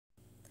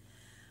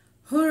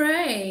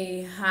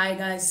Hooray! Hi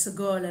guys, it's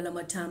girl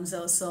Lamatam's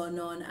also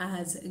known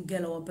as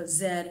Gelawapa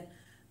Z,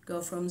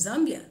 girl from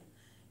Zambia.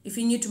 If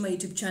you're new to my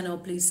YouTube channel,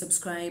 please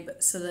subscribe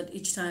so that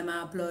each time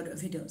I upload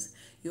videos,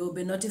 you'll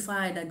be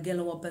notified that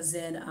Gelawapa Z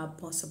a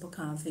possible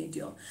car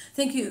video.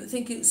 Thank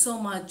you so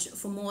much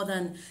for more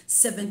than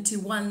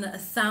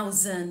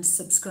 71,000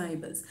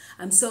 subscribers.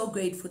 I'm so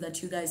grateful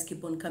that you guys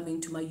keep on coming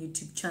to my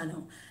YouTube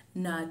channel.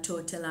 Na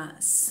totela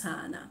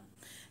sana.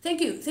 Thank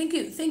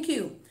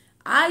you.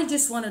 I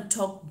just want to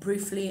talk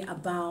briefly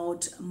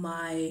about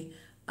my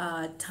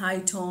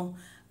title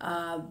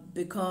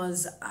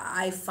because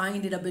I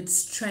find it a bit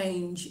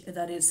strange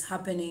that it's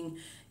happening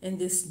in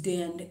this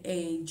day and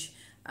age.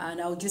 And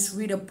I'll just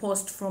read a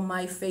post from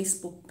my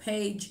Facebook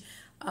page,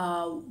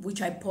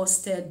 which I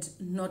posted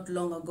not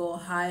long ago.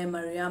 Hi,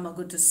 Mariama,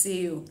 good to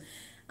see you.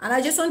 And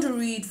I just want to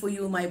read for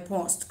you my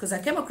post because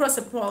I came across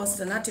a post,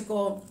 an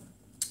article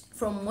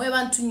from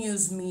Webantu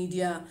News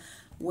Media,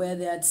 where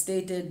they had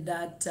stated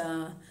that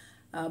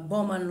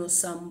Bowman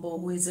Lusambo,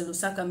 who is a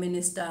Lusaka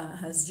minister,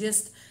 has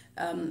just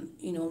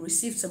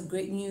received some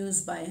great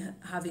news by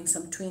having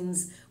some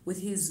twins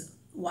with his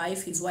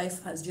wife. His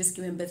wife has just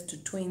given birth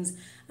to twins,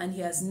 and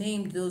he has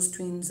named those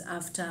twins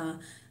after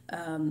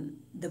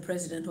the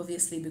president,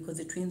 obviously, because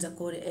the twins are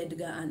called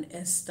Edgar and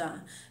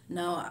Esther.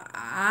 Now,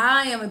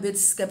 I am a bit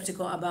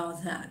skeptical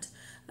about that.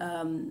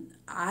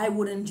 I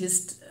wouldn't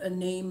just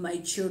name my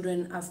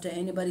children after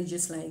anybody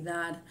just like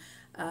that.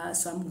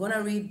 So I'm going to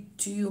read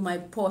to you my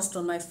post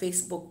on my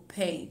Facebook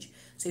page.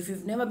 So if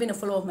you've never been a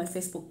follower of my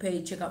Facebook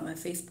page, check out my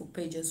Facebook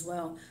page as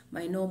well.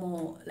 My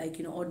normal,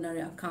 ordinary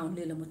account,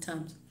 Lila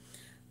Mutams.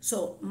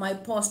 So my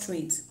post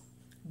reads,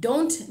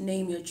 don't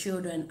name your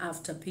children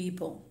after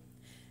people.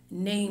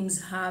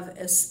 Names have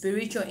a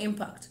spiritual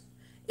impact.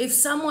 If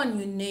someone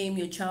you name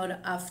your child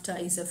after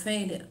is a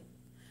failure,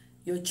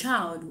 your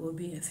child will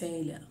be a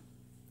failure.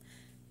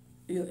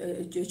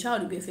 Your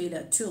child will be a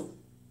failure too.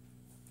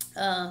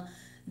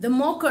 The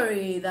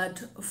mockery that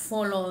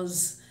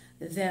follows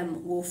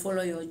them will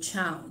follow your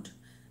child.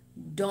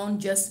 Don't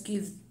just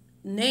give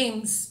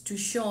names to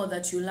show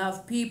that you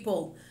love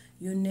people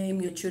you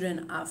name your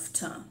children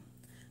after.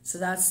 So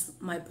that's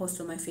my post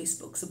on my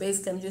Facebook. So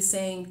basically, I'm just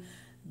saying,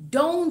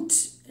 don't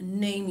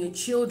name your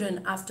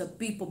children after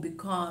people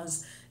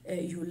because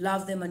you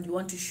love them and you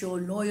want to show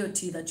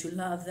loyalty that you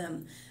love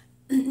them.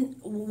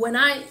 When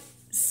I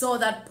saw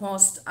that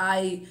post,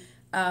 I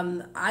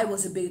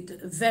was a bit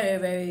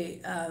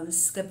very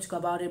skeptical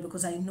about it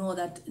because I know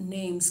that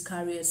names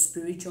carry a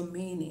spiritual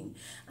meaning,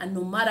 and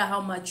no matter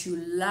how much you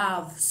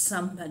love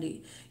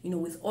somebody,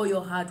 with all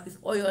your heart, with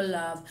all your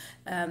love,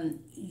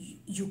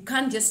 you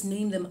can't just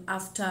name them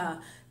after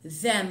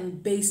them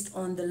based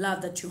on the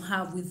love that you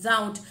have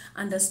without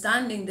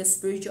understanding the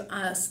spiritual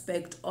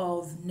aspect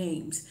of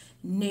names.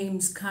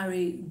 Names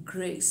carry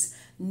grace,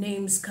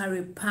 names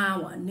carry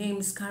power,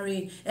 names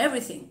carry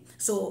everything.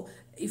 So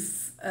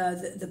if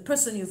the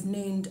person you've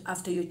named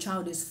after your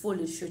child is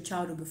foolish, your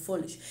child will be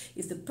foolish.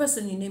 If the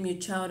person you name your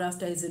child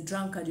after is a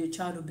drunkard, your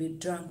child will be a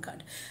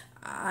drunkard.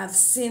 I've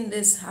seen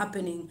this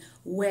happening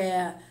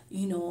where,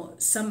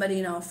 somebody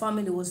in our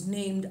family was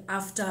named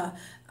after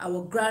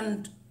our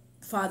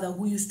grandfather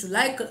who used to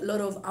like a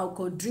lot of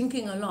alcohol,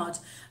 drinking a lot,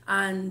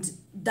 and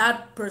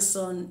that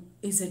person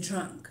is a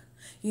drunk.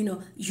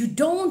 You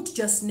don't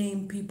just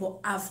name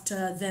people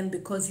after them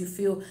because you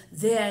feel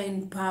they're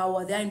in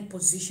power, they're in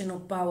position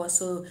of power,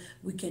 so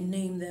we can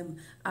name them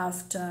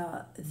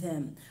after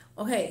them.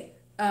 Okay,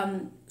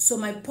 so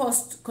my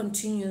post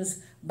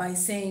continues by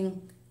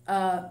saying,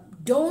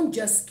 don't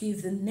just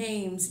give the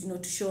names,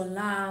 to show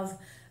love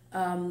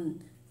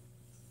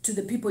to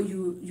the people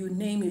you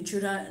name your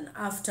children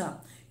after.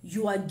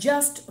 You are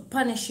just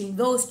punishing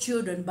those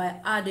children by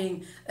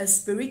adding a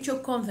spiritual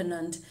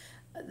covenant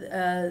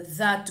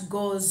that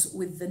goes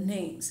with the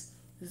names.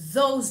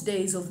 Those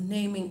days of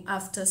naming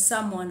after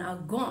someone are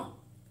gone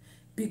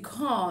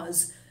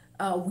because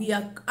we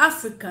are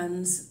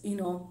Africans,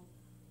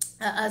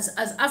 as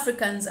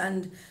Africans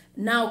and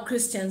now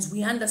Christians,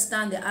 we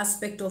understand the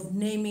aspect of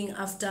naming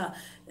after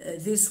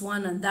this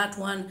one and that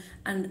one.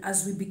 And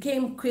as we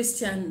became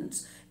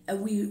Christians,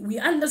 we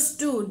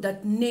understood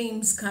that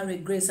names carry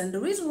grace. And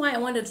the reason why I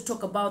wanted to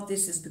talk about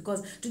this is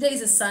because today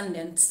is a Sunday,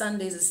 and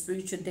Sunday is a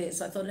spiritual day.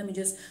 So I thought, let me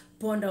just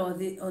ponder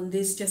on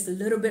this just a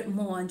little bit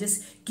more and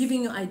just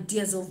giving you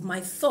ideas of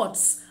my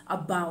thoughts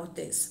about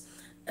this.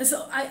 And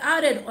so I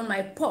added on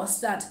my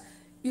post that,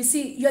 you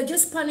see, you're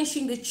just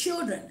punishing the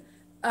children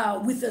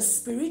with a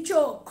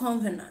spiritual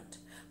covenant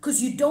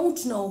because you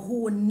don't know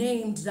who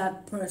named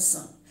that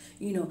person.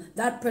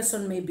 That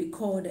person may be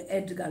called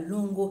Edgar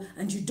Lungu,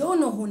 and you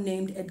don't know who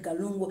named Edgar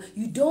Lungu.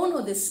 You don't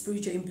know the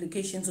spiritual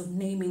implications of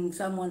naming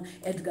someone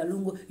Edgar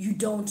Lungu. You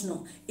don't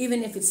know.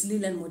 Even if it's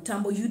Leland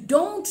Mutambo, you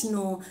don't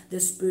know the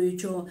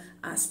spiritual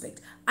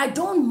aspect. I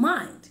don't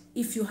mind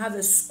if you have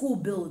a school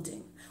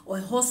building or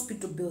a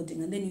hospital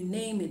building and then you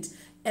name it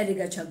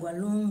Edgar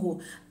Chagwalungu.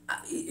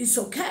 It's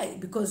okay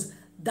because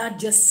that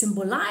just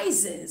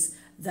symbolizes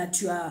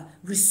that you are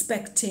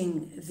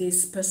respecting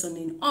this person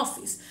in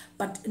office.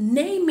 But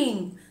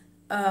naming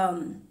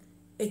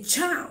a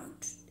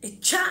child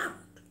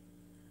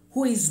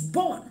who is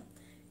born,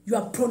 you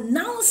are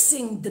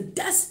pronouncing the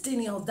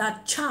destiny of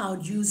that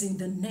child using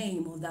the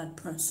name of that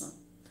person.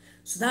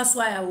 So that's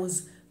why I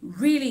was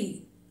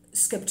really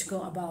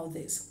skeptical about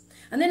this.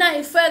 And then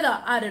I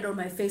further added on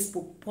my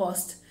Facebook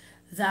post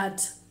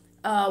that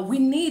we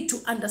need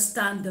to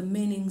understand the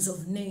meanings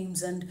of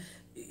names, and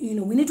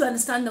we need to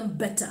understand them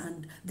better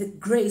and the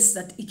grace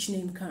that each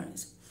name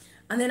carries.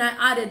 And then I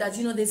added that,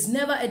 there's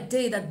never a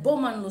day that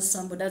Bowman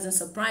Lusambo doesn't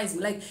surprise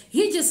me. Like,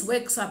 he just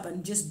wakes up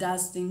and just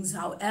does things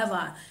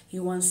however he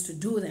wants to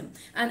do them.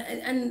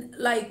 And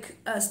like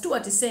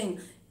Stuart is saying,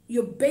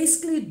 you're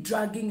basically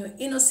dragging your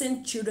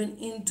innocent children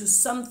into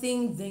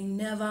something they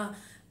never,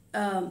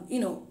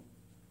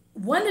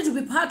 wanted to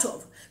be part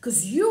of.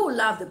 Because you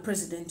love the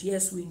president,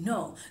 yes, we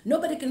know.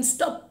 Nobody can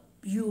stop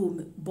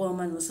you,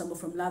 Bowman Lusambo,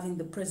 from loving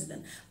the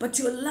president. But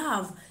your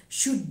love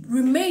should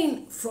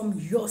remain from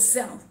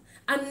yourself,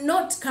 and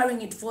not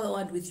carrying it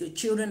forward with your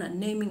children and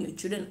naming your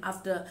children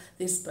after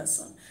this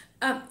person.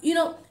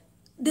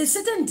 There's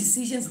certain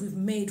decisions we've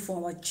made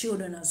for our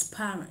children as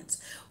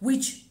parents,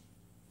 which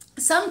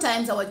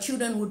sometimes our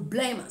children would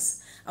blame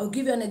us. I'll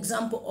give you an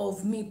example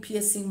of me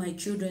piercing my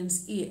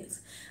children's ears.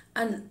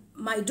 And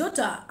my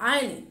daughter,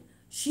 Eileen,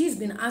 she's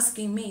been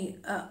asking me,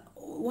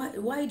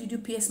 why did you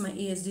pierce my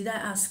ears? Did I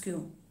ask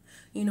you?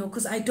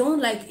 Because I don't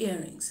like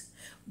earrings.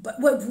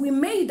 But we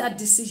made that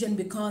decision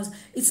because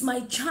it's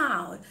my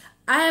child.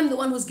 I am the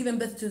one who's given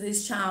birth to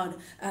this child,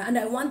 and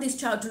I want this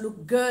child to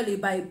look girly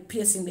by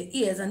piercing the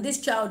ears. And this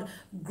child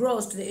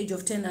grows to the age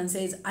of 10 and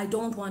says, I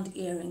don't want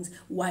earrings.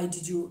 Why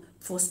did you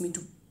force me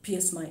to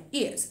pierce my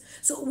ears?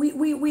 So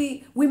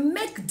we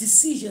make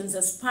decisions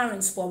as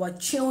parents for our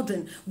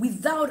children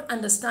without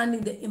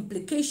understanding the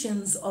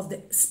implications of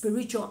the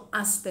spiritual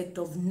aspect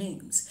of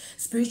names,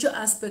 spiritual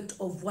aspect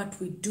of what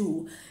we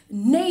do.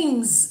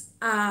 Names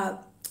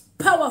are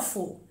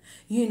powerful.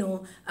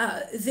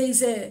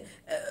 There's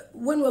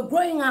when we're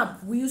growing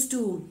up, we used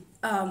to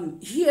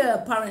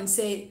hear parents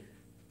say,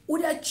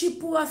 "Uda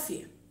chipu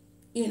afi,"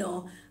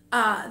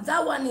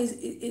 that one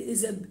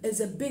is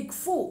a big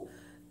fool,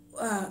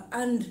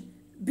 and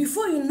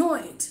before you know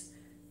it,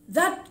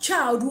 that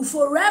child will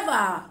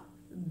forever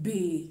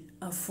be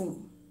a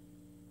fool.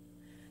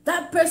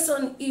 That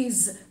person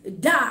is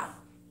down.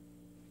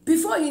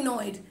 Before you know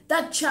it,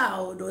 that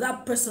child or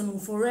that person will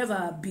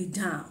forever be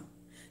down.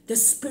 The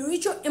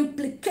spiritual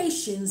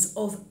implications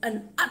of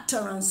an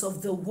utterance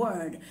of the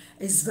word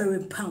is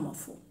very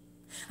powerful.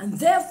 And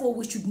therefore,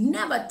 we should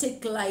never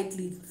take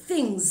lightly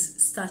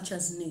things such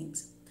as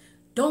names.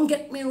 Don't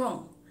get me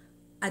wrong.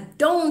 I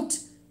don't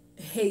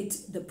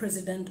hate the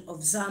president of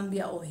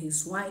Zambia or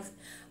his wife,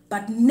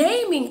 but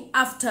naming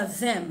after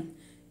them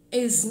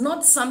is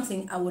not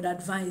something I would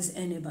advise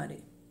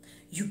anybody.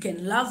 You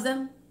can love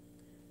them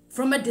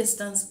from a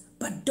distance,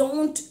 but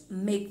don't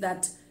make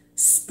that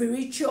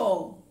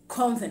spiritual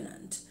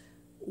covenant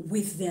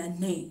with their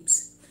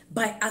names.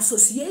 By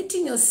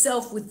associating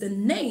yourself with the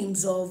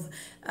names of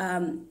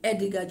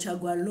Edgar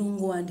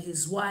Lungu and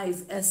his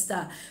wife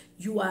Esther,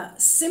 you are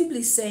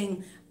simply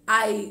saying,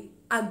 I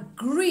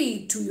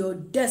agree to your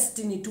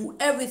destiny, to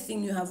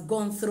everything you have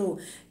gone through.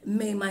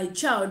 May my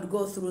child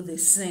go through the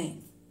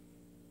same.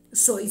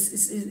 So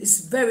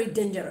it's very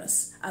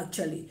dangerous,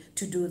 actually,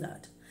 to do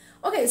that.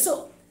 Okay,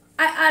 so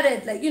I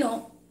added,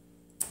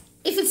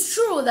 if it's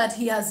true that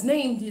he has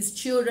named his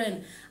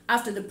children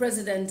after the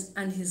president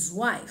and his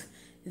wife,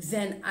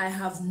 then I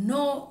have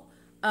no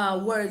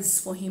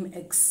words for him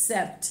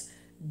except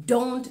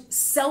don't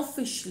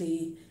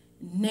selfishly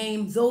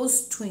name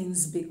those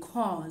twins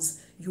because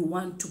you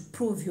want to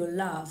prove your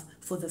love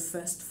for the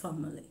first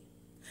family.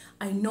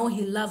 I know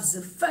he loves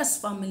the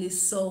first family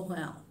so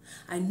well.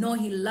 I know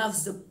he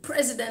loves the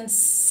president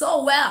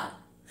so well.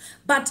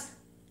 But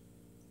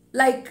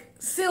like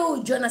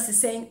Phil Jonas is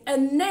saying, a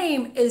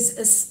name is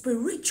a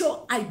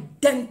spiritual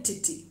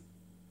identity,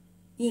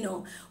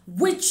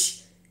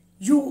 which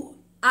you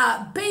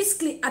are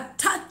basically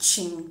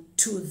attaching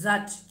to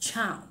that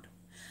child.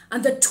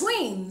 And the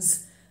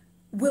twins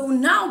will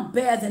now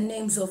bear the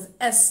names of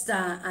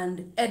Esther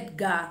and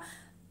Edgar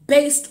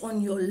based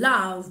on your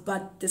love,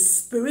 but the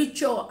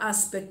spiritual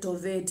aspect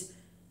of it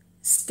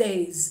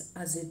stays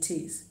as it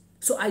is.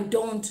 So I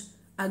don't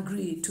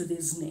agree to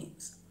these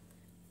names.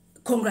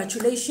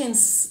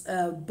 Congratulations,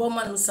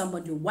 Bowman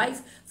Lusambo, your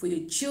wife, for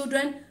your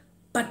children,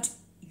 but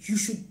you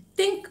should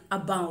think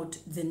about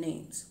the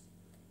names.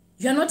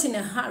 You're not in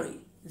a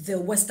hurry. The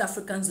West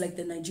Africans, like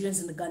the Nigerians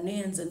and the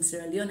Ghanaians and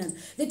Sierra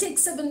Leoneans, they take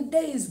 7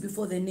 days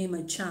before they name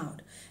a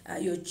child.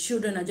 Your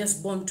children are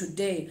just born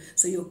today,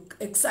 so your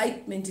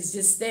excitement is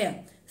just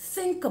there.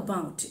 Think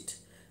about it.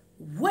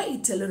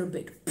 Wait a little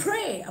bit.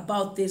 Pray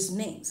about these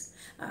names.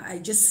 I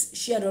just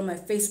shared on my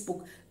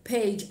Facebook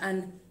page,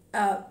 and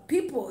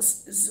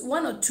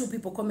one or two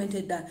people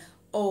commented that,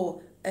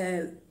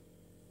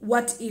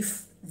 what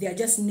if they're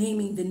just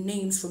naming the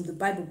names from the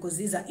Bible because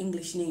these are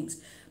English names?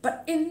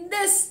 But in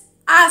this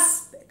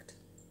aspect,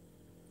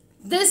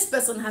 this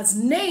person has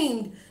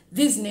named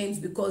these names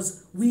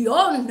because we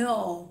all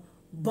know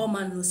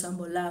Bowman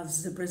Lusambo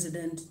loves the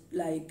president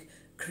like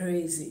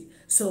crazy.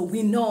 So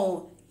we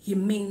know he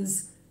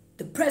means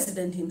the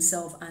president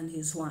himself and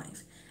his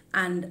wife.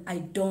 And I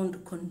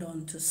don't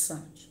condone to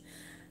such.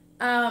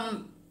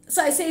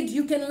 So I said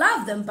you can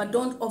love them, but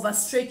don't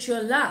overstretch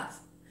your love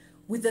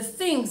with the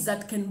things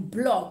that can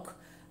block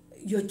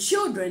your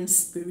children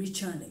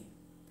spiritually.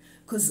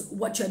 Because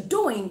what you're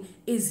doing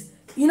is,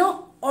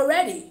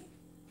 already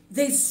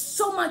there's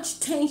so much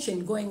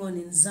tension going on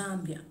in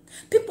Zambia.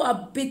 People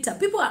are bitter.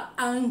 People are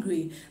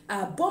angry.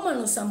 Bowman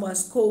Lusambo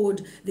has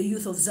called the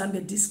youth of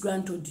Zambia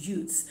disgruntled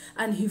youths.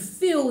 And he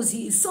feels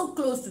he is so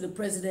close to the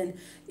president.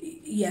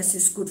 Yes,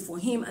 it's good for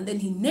him. And then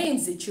he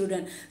names the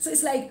children. So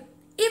it's like,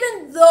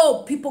 even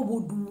though people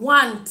would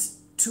want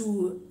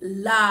to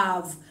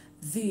love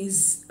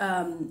these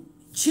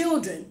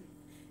children,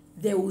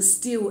 they will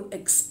still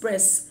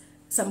express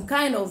some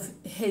kind of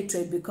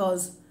hatred,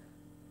 because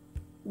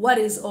what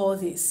is all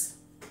this?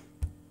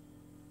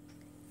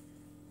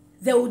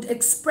 They would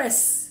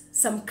express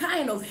some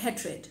kind of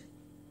hatred,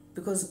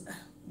 because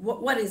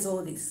what is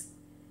all this?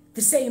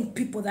 The same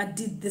people that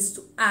did this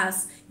to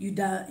us, you've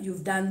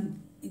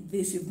done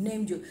this, you've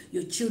named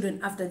your children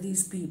after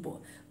these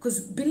people.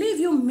 Because believe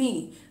you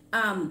me,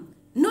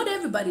 not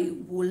everybody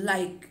will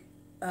like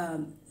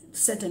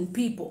certain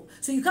people.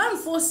 So you can't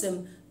force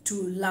them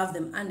to love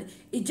them. And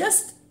it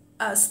just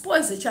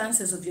spoils the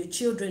chances of your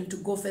children to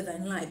go further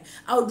in life.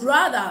 I would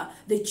rather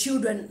the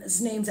children's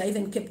names are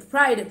even kept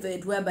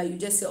private, whereby you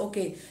just say,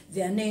 okay,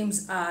 their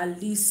names are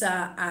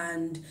Lisa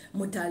and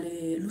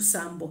Mutale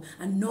Lusambo,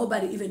 and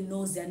nobody even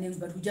knows their names,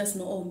 but we just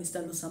know, oh,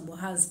 Mr. Lusambo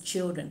has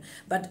children.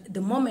 But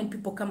the moment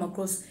people come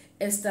across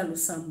Esther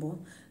Lusambo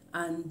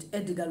and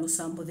Edgar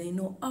Lusambo, they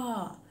know,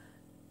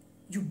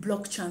 you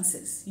block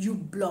chances. You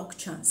block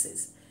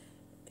chances.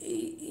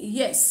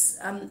 Yes,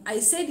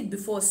 I said it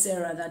before,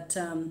 Sarah, that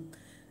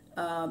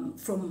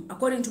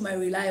according to my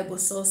reliable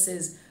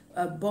sources,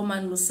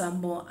 Bowman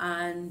Lusambo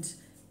and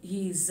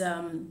his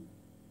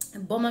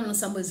Bowman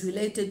Lusambo is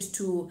related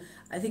to,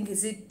 I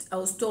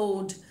was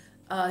told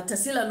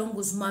Tasila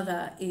Lungu's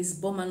mother is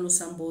Bowman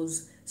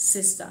Lusambo's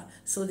sister,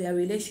 so their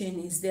relation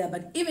is there.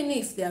 But even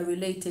if they are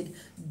related,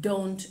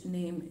 don't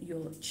name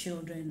your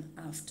children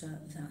after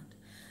that,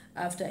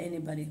 after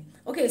anybody.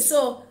 Okay,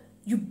 so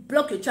you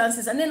block your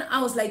chances. And then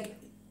I was like,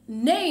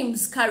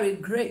 names carry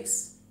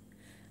grace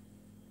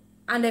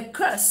and a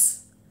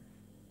curse.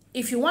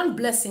 If you want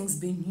blessings,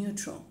 be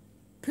neutral.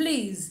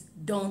 Please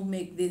don't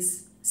make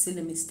this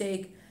silly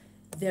mistake.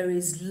 There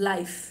is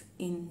life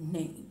in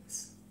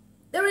names.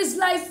 There is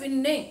life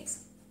in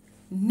names.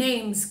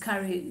 Names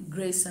carry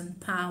grace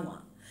and power.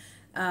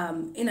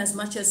 In as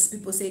much as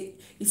people say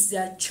it's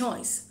their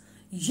choice.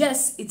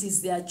 Yes, it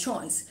is their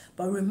choice.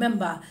 But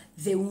remember,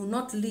 they will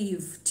not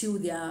live till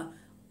they are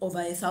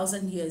over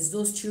 1,000 years.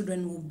 Those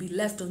children will be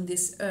left on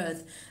this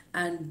earth,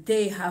 and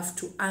they have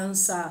to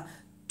answer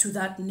to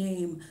that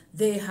name.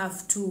 They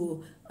have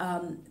to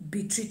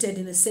be treated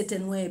in a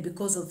certain way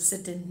because of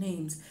certain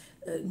names.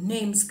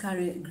 Names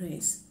carry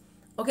grace.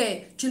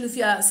 Okay,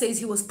 Chilufia says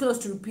he was close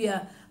to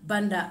Rupia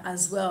Banda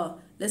as well.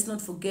 Let's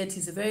not forget,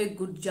 he's a very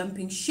good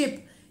jumping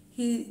ship.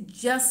 He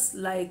just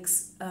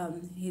likes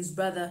his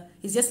brother.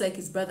 He's just like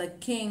his brother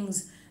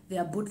Kings. They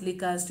are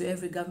bootlickers to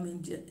every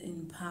government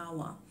in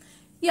power.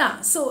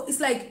 Yeah, so it's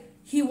like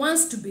he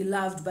wants to be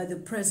loved by the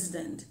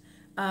president.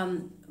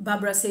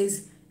 Barbara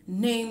says,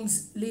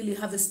 names really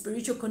have a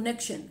spiritual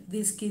connection.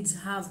 These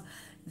kids have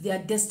their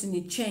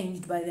destiny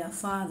changed by their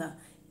father.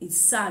 It's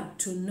sad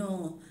to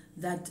know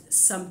that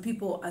some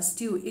people are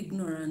still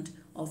ignorant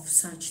of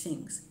such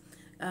things.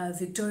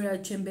 Victoria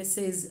Chembe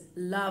says,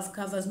 love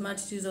covers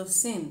multitudes of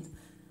sins.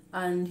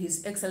 And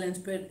His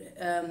Excellency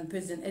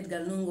President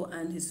Edgar Lungu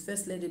and his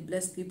First Lady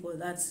blessed people.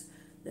 That's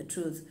the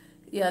truth.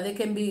 Yeah, they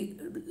can be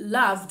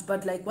loved,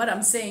 but like what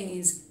I'm saying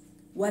is,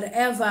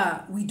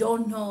 whatever, we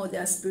don't know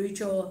their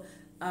spiritual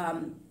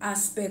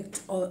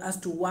aspect or as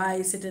to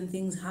why certain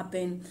things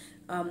happen.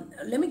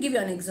 Let me give you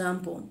an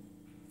example.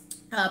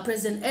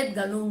 President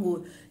Edgar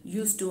Lungu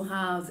used to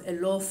have a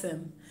law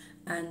firm,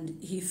 and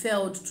he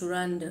failed to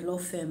run the law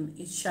firm.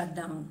 It shut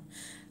down.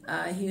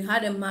 He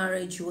had a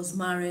marriage. He was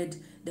married.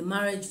 The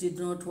marriage did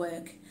not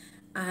work,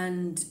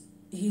 and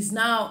he's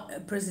now a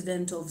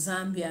president of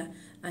Zambia,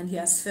 and he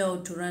has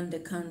failed to run the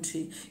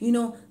country.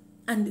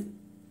 And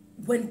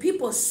when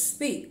people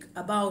speak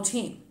about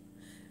him,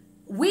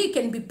 we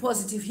can be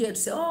positive here to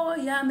say, oh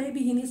yeah, maybe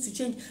he needs to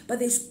change. But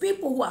there's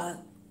people who are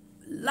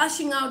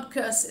lashing out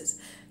curses.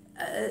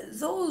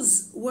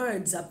 Those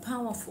words are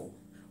powerful.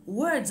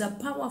 Words are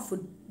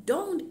powerful.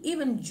 Don't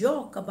even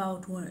joke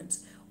about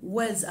words.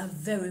 Words are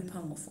very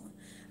powerful.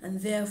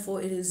 And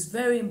therefore, it is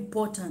very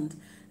important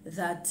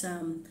that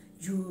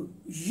you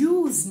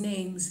use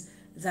names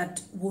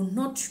that will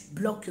not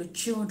block your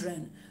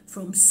children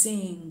from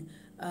seeing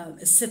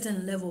a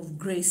certain level of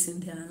grace in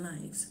their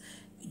lives.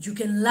 You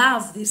can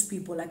love these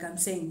people, like I'm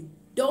saying.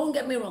 Don't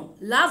get me wrong.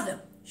 Love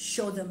them.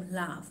 Show them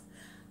love.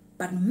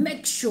 But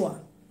make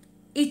sure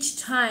each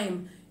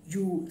time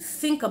you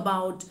think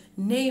about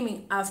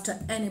naming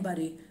after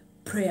anybody,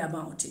 pray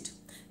about it.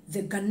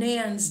 the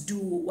Ghanaians do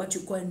what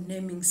you call a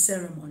naming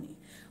ceremony,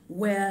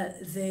 where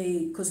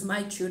they, because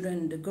my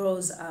children, the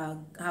girls are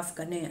half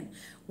Ghanaian,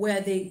 where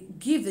they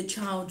give the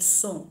child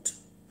salt,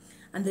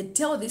 and they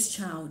tell this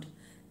child,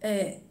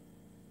 they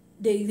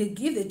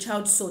give the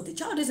child salt. The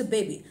child is a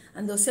baby,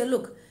 and they'll say,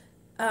 look,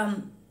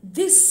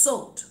 this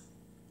salt,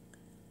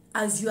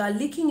 as you are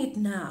licking it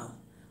now,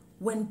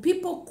 when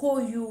people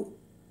call you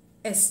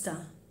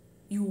Esther,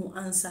 you will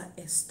answer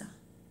Esther.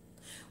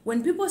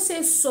 When people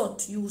say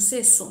salt, you will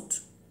say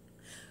salt.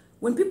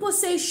 When people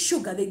say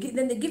sugar, they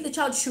give the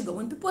child sugar.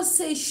 When people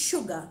say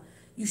sugar,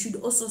 you should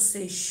also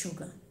say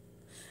sugar.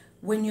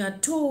 When you are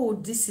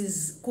told this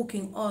is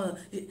cooking oil,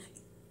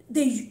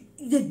 they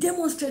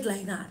demonstrate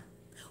like that.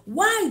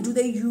 Why do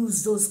they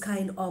use those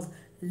kind of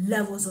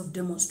levels of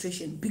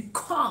demonstration?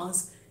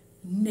 Because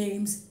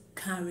names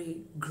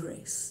carry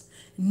grace.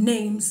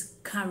 Names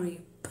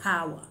carry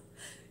power.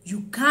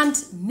 You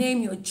can't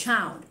name your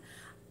child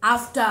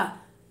after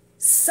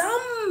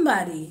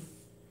somebody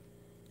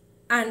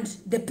and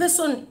the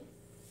person,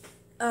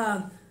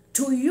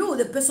 to you,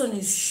 the person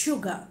is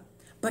sugar,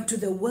 but to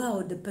the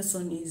world, the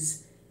person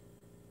is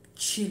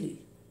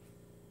chili.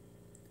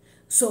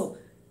 So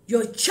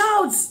your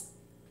child's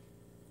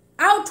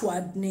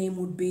outward name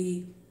would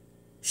be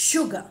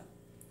sugar,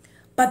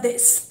 but the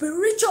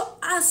spiritual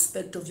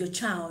aspect of your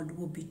child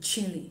will be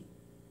chili.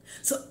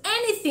 So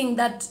anything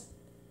that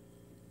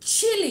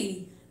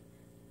chili,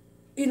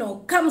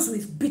 comes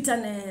with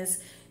bitterness,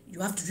 you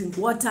have to drink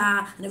water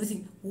and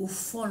everything, will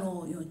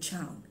follow your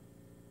child.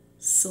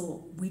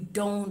 So we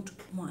don't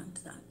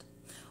want that.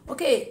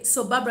 Okay,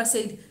 so Barbara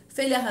said,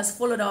 failure has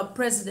followed our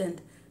president.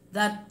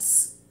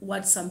 That's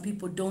what some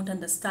people don't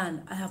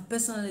understand. I have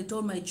personally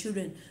told my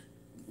children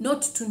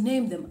not to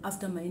name them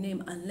after my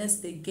name unless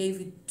they gave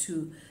it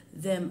to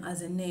them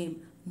as a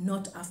name,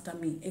 not after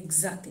me.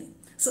 Exactly.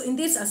 So in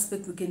this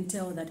aspect, we can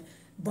tell that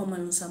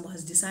Bowman Lusambo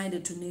has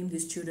decided to name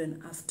these children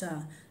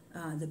after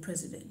the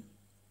president.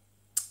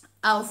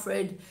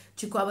 Alfred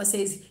Chikwaba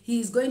says he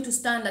is going to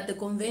stand at the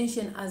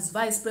convention as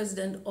vice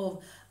president of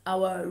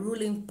our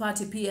ruling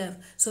party PF.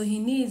 So he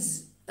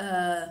needs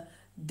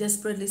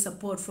desperately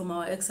support from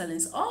our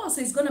excellence. Oh,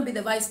 so he's going to be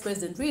the vice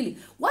president. Really?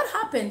 What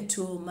happened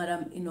to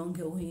Madam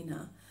Inonge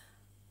Uhina?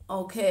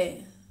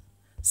 Okay.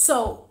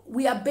 So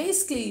we are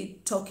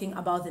basically talking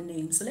about the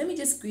name. So let me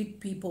just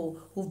greet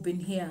people who've been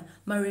here.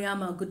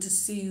 Mariama, good to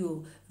see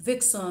you.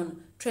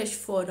 Vixen,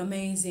 Treshford,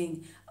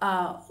 amazing.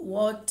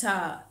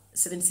 Water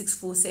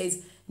 764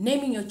 says,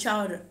 naming your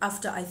child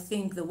after, I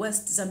think, the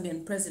West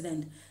Zambian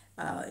president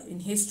in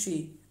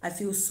history. I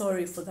feel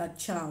sorry for that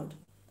child.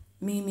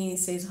 Mimi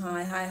says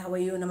hi. Hi, how are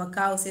you?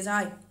 Namakao says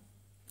hi.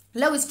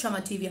 Lewis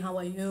Chama TV, how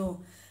are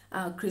you?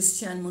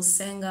 Christian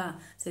Musenga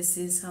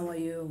says, how are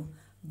you?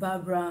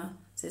 Barbara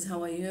says,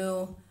 how are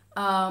you?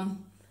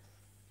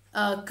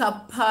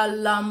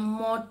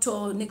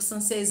 Kapalamoto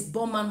Nixon says,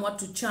 Bowman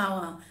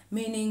Watuchawa,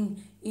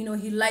 meaning,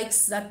 he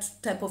likes that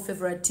type of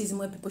favoritism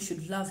where people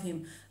should love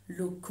him.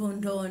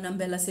 Lukundo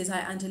Nambela says, hi,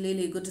 Auntie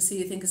Lily, good to see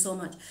you. Thank you so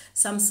much.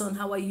 Samson,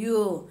 how are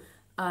you?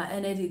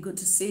 Eddie, good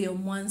to see you.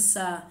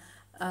 Mwansa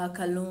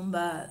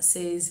Kalumba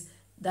says,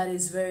 that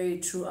is very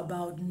true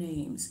about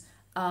names.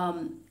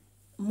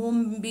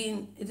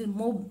 Mubin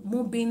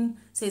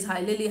says,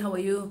 hi, Lily, how are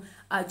you?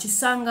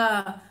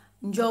 Chisanga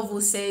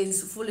Njovu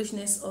says,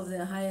 foolishness of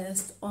the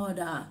highest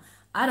order.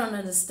 I don't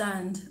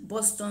understand.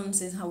 Boston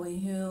says, how are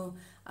you?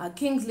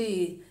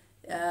 Kingsley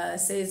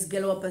says,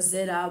 Gelo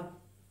Pazera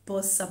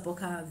post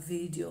Sapoka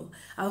video.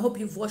 I hope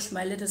you've watched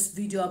my latest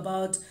video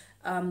about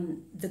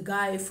the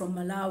guy from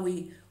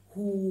Malawi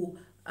who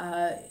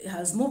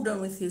has moved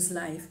on with his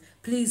life.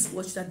 Please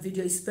watch that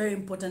video. It's very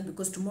important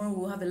because tomorrow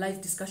we'll have a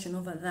live discussion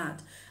over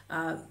that.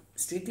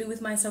 Strictly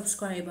with my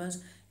subscribers.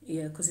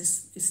 Yeah, because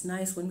it's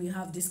nice when we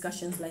have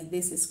discussions like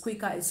this. It's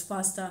quicker, it's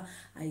faster.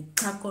 I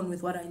crack on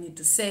with what I need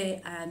to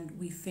say and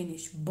we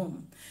finish.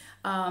 Boom.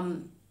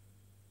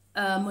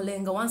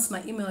 Mulenga wants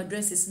my email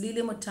address is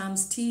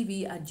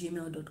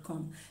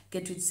lilymotamstv@gmail.com.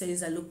 Gertrude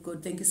says, I look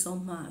good. Thank you so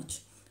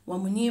much.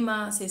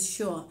 Wamunima says,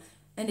 sure.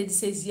 And it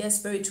says,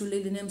 yes, very true.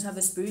 Lily names have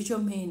a spiritual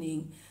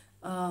meaning.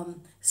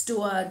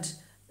 Stuart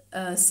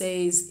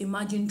says,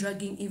 imagine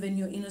dragging even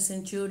your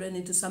innocent children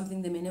into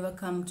something they may never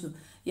come to.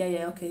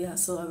 Yeah, okay, yeah.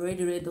 So I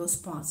already read those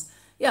parts.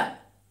 Yeah.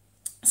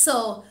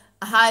 So,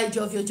 hi,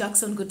 Jovio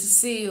Jackson. Good to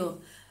see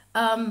you.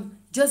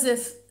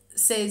 Joseph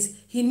says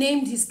he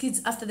named his kids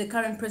after the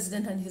current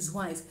president and his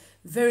wife.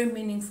 Very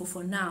meaningful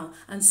for now.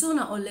 And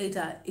sooner or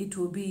later, it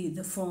will be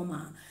the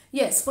former.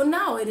 Yes, for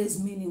now, it is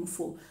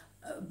meaningful.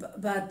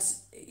 But,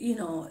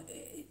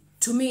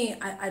 to me,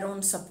 I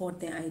don't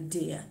support the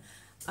idea.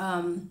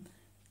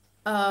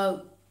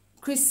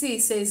 Chrissy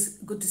says,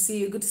 good to see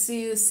you. Good to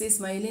see you, sis.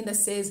 Mayulinda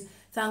says,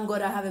 thank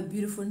God I have a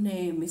beautiful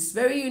name. It's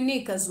very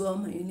unique as well,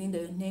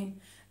 Mayulinda, your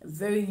name.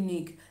 Very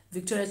unique.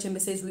 Victoria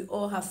Chembe says, we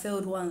all have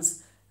failed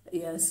once.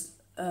 Yes.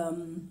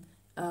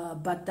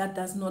 But that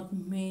does not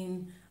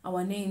mean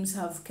our names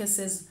have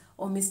cases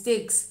or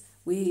mistakes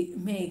we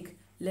make.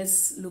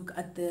 Let's look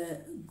at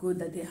the good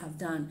that they have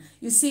done.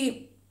 You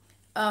see,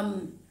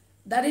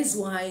 that is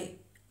why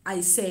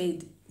I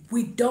said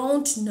we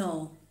don't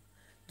know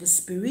the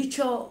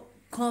spiritual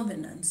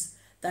covenants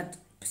that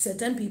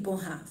certain people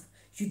have.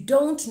 You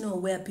don't know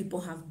where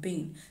people have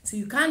been. So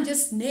you can't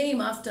just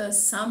name after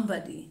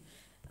somebody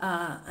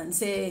and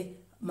say,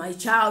 my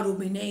child will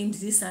be named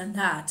this and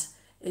that.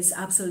 It's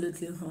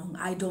absolutely wrong.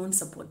 I don't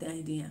support the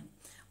idea.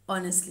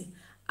 Honestly.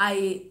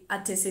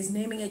 Ate says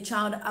naming a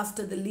child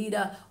after the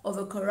leader of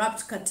a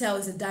corrupt cartel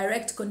is a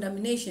direct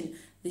condemnation.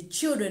 The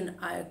children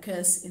are a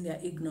curse in their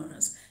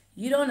ignorance.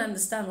 You don't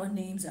understand what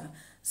names are.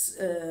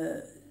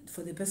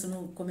 For the person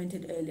who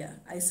commented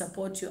earlier, I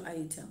support you,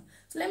 Aitel.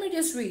 So let me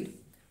just read.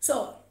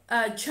 So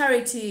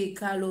Charity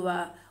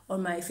Kalua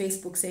on my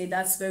Facebook say,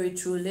 that's very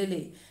true,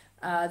 Lily.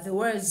 The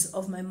words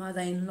of my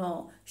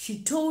mother-in-law,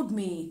 she told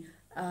me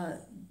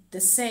the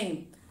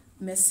same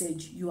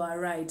message. You are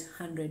right,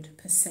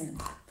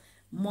 100%.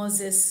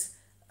 Moses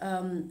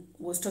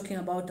was talking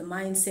about the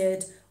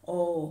mindset,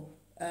 or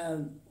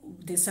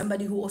there's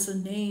somebody who also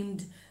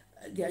named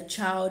their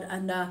child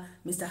under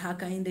Mr.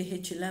 Hakainde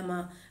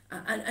Hichilema.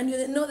 And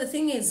you know, the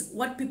thing is,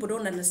 what people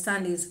don't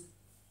understand is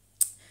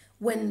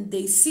when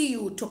they see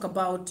you talk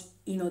about,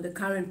 you know, the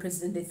current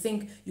president, they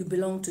think you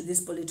belong to this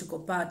political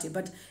party.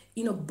 But,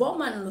 you know,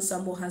 Bowman and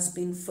Lusambo has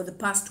been for the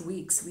past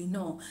weeks, we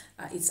know,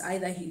 it's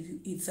either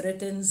he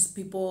threatens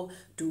people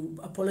to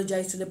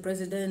apologize to the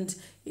president,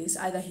 it's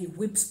either he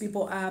whips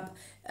people up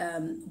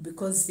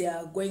because they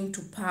are going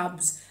to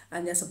pubs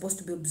and they're supposed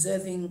to be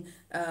observing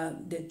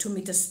the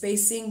 2-meter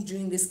spacing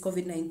during this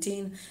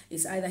COVID-19.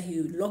 It's either he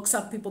locks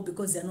up people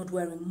because they're not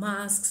wearing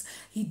masks.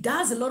 He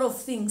does a lot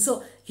of things.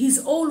 So he's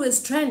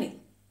always trending.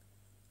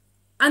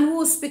 And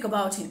we'll speak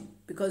about him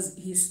because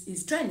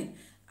he's trending.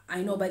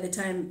 I know by the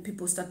time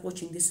people start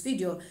watching this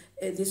video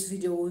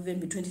will even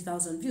be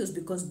 20,000 views,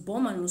 because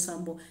Bowman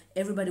Lusambo,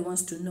 everybody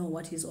wants to know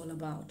what he's all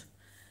about.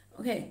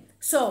 Okay,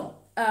 so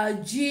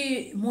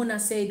G. Mona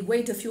said,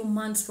 wait a few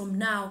months from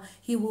now,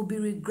 he will be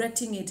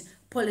regretting it.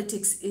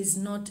 Politics is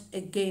not a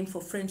game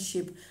for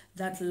friendship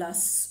that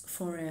lasts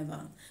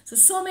forever.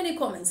 So many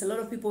comments. A lot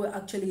of people were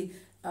actually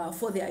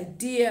for the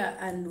idea,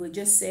 and we're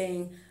just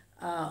saying,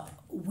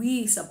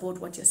 we support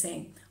what you're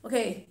saying.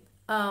 Okay.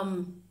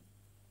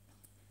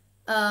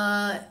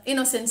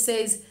 Innocent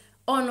says,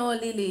 oh no,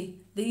 Lily,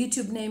 the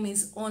YouTube name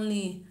is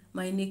only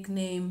my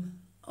nickname.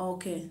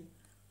 Okay.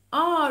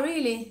 Oh,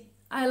 really?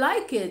 I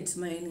like it,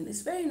 Mayulinda.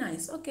 It's very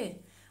nice. Okay.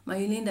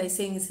 Mayulinda is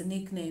saying it's a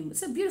nickname.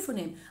 It's a beautiful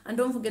name. And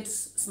don't forget to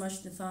smash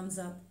the thumbs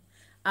up.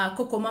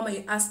 Coco Mama,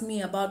 you asked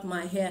me about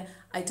my hair.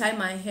 I tie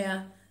my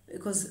hair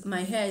because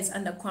my hair is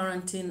under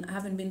quarantine. I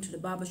haven't been to the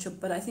barber shop,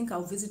 but I think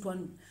I'll visit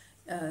one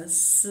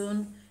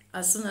soon,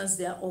 as soon as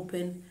they're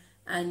open.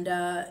 And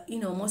you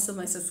know, most of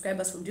my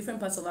subscribers from different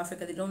parts of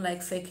Africa, they don't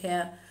like fake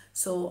hair,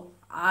 so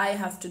I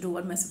have to do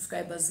what my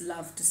subscribers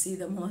love to see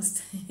the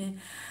most.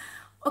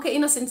 Okay,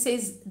 Innocent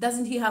says,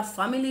 doesn't he have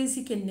families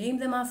he can name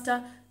them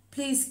after?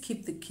 Please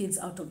keep the kids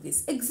out of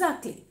this.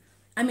 Exactly.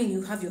 I mean,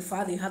 you have your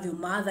father, you have your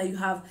mother, you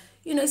have,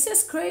 you know, it's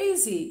just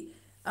crazy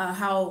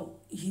how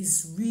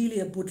he's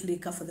really a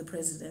bootlicker for the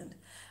president.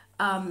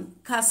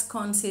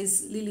 Cascon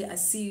says, Lily, I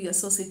see you, you're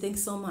so sweet,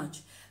 thanks so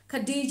much.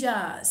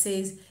 Khadija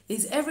says,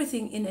 is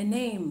everything in a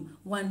name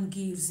one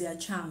gives their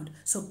child?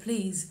 So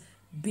please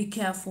be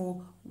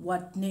careful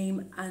what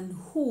name and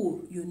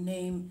who you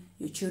name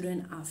your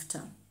children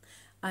after.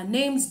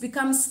 Names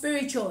become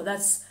spiritual.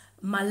 That's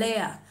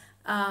Malaya.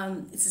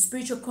 It's a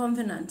spiritual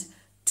covenant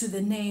to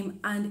the name,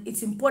 and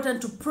it's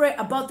important to pray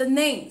about the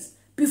names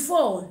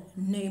before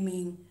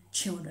naming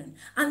children.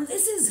 And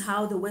this is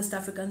how the West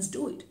Africans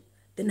do it.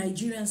 The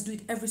Nigerians do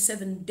it every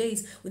 7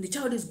 days. When the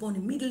child is born,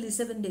 immediately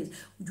 7 days,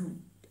 you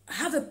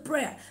have a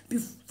prayer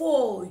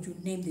before you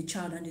name the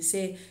child, and you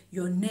say,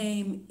 your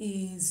name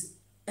is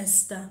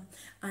Esther.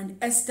 And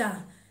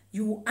Esther,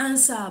 you will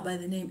answer by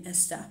the name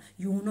Esther.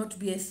 You will not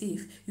be a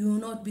thief. You will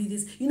not be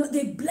this. You know,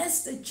 they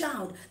bless the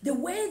child. The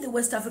way the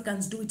West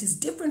Africans do it is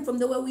different from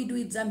the way we do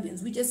it,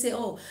 Zambians. We just say,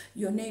 oh,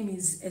 your name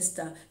is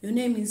Esther. Your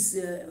name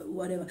is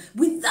whatever,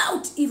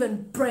 without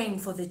even praying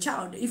for the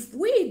child. If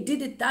we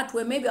did it that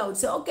way, maybe I would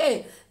say,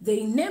 okay,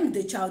 they named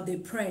the child, they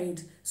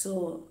prayed.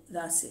 So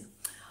that's it.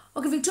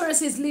 Okay, Victoria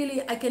says,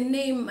 Lily, I can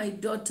name my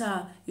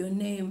daughter your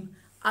name.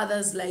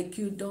 Others like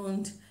you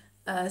don't.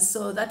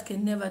 So that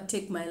can never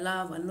take my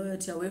love and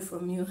loyalty away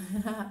from you.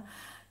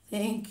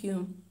 Thank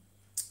you.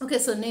 Okay,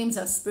 so names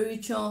are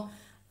spiritual.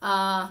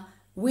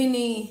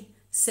 Winnie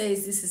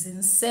says, this is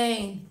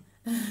insane.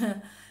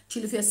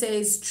 Chilifia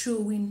says,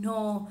 true, we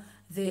know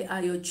they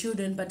are your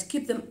children, but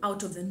keep them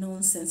out of the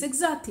nonsense.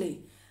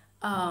 Exactly.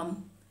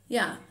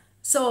 Yeah.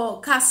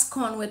 So,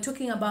 Cascon, we're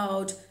talking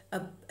about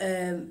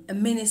a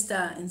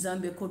minister in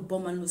Zambia called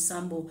Bowman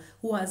Lusambo,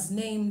 who has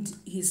named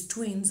his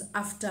twins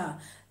after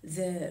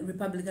the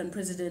Republican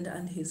president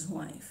and his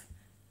wife.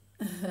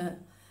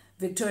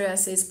 Victoria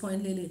says,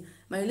 point Lily.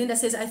 Mayulinda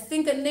says, I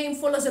think a name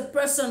follows a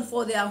person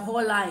for their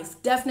whole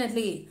life.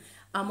 Definitely.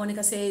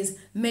 Monica says,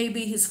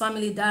 maybe his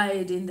family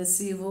died in the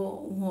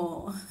Civil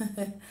War.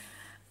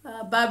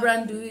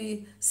 Barbara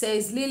Ndui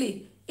says,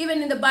 Lily,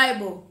 even in the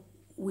Bible,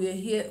 we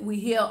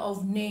hear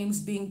of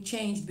names being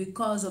changed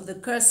because of the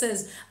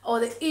curses or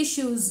the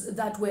issues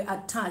that were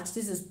attached.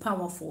 This is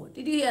powerful.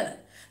 Did you hear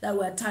that? That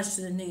were attached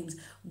to the names.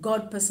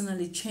 God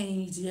personally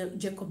changed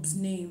Jacob's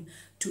name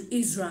to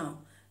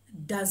Israel.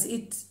 Does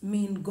it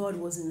mean God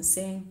was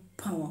insane?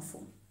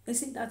 Powerful. You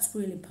see, that's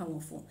really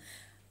powerful.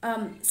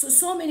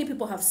 So many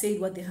people have said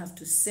what they have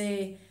to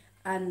say,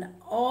 and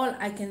all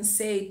I can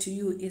say to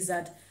you is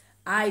that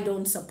I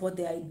don't support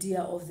the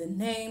idea of the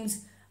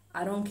names.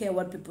 I don't care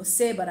what people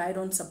say, but I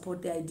don't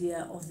support the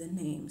idea of the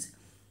names.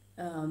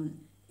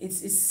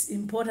 It's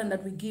important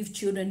that we give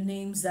children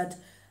names that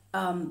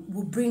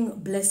will bring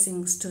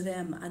blessings to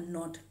them and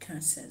not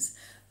curses.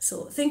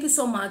 So thank you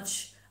so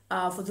much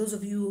for those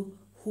of you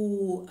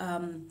who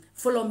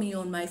follow me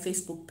on my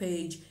Facebook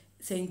page.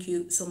 Thank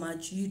you so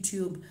much.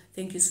 YouTube,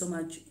 thank you so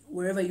much.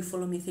 Wherever you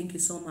follow me, thank you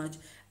so much.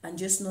 And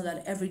just know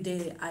that every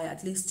day I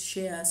at least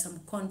share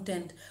some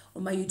content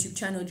on my YouTube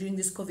channel during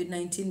this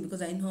COVID-19,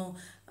 because I know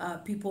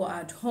people are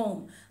at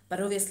home. But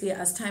obviously,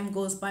 as time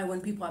goes by, when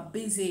people are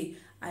busy,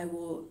 I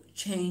will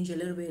change a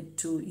little bit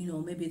to,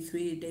 maybe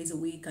 3 days a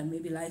week, and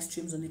maybe live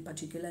streams on a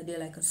particular day,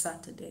 like a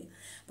Saturday.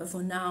 But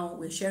for now,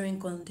 we're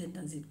sharing content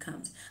as it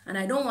comes. And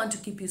I don't want to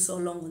keep you so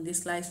long on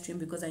this live stream,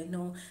 because I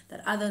know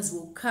that others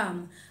will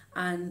come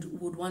and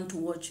would want to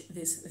watch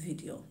this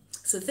video.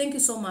 So thank you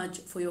so much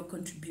for your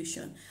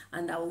contribution.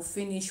 And I will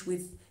finish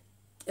with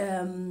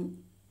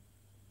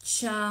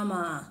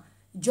Chama.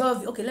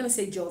 Okay, let me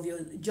say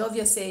Jovio.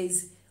 Jovio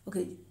says,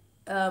 okay,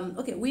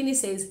 Winnie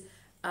says,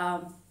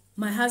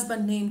 my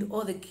husband named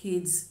all the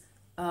kids,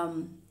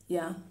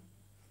 yeah.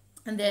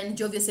 And then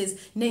Jovia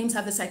says, names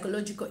have a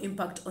psychological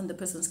impact on the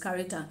person's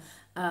character,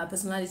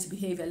 personality,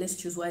 behavior. Let's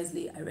choose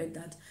wisely. I read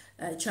that.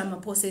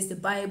 Chama Po says, the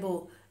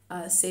Bible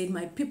said,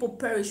 my people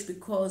perish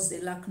because they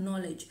lack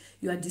knowledge.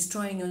 You are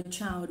destroying your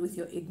child with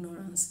your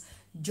ignorance.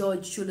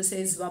 George Chulo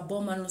says,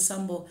 Bowman,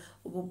 Lusambo,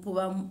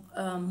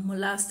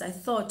 molast. I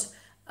thought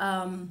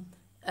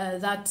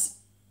that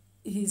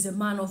he's a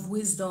man of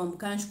wisdom.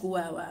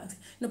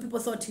 People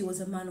thought he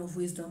was a man of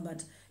wisdom,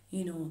 but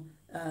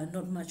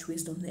not much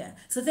wisdom there.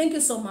 So thank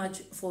you so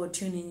much for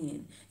tuning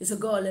in. It's a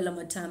girl Lela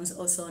Matams,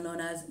 also known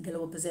as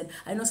Gelo Pazet.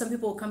 I know some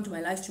people will come to my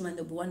live stream and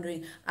they'll be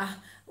wondering,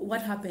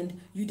 what happened?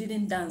 You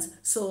didn't dance.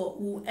 So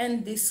we'll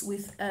end this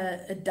with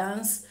a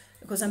dance,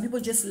 because some people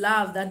just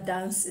love that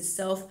dance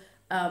itself,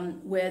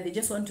 where they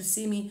just want to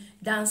see me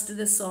dance to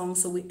the song.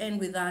 So we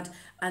end with that.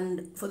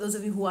 And for those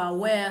of you who are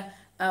aware,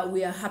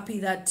 we are happy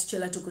that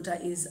Chela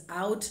Tukuta is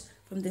out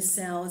from the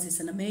cells. It's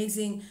an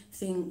amazing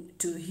thing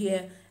to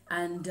hear.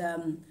 And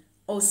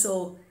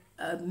also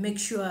make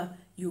sure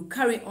you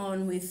carry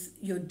on with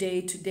your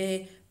day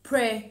today.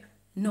 Pray,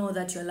 know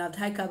that you're loved.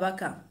 Hi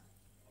Kabaka.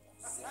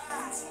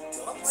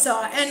 So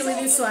I end with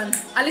this one.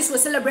 At least we're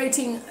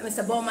celebrating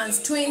Mr.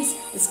 Bowman's twins.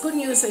 It's good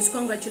news, so it's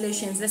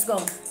congratulations. Let's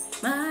go.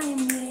 My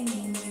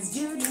name is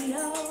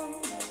Julio.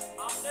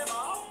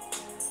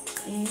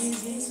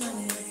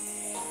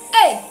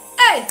 Hey,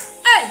 hey,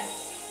 hey.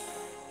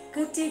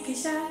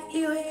 Kutikisha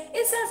iwe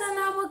isaza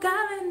na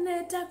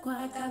mukabeneta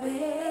kwa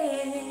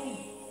kabe.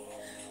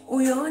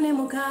 Uyone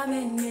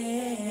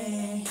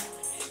mukabene.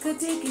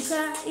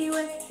 Kutikisha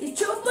iwe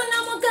ichupu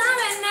na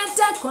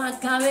mukabeneta kwa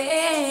kabe.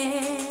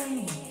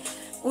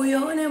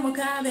 Uyone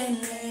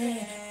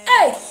mukabene.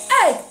 Hey,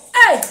 hey,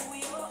 hey.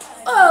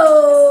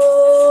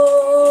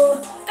 Oh,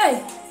 hey.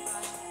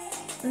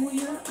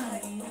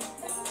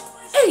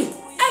 Hey,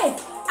 hey,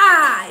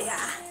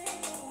 yeah.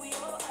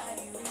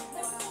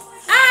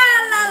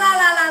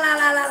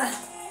 La.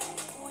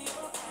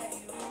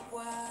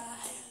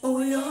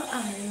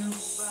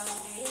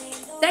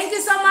 Thank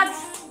you so much.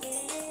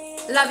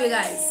 Love you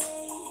guys.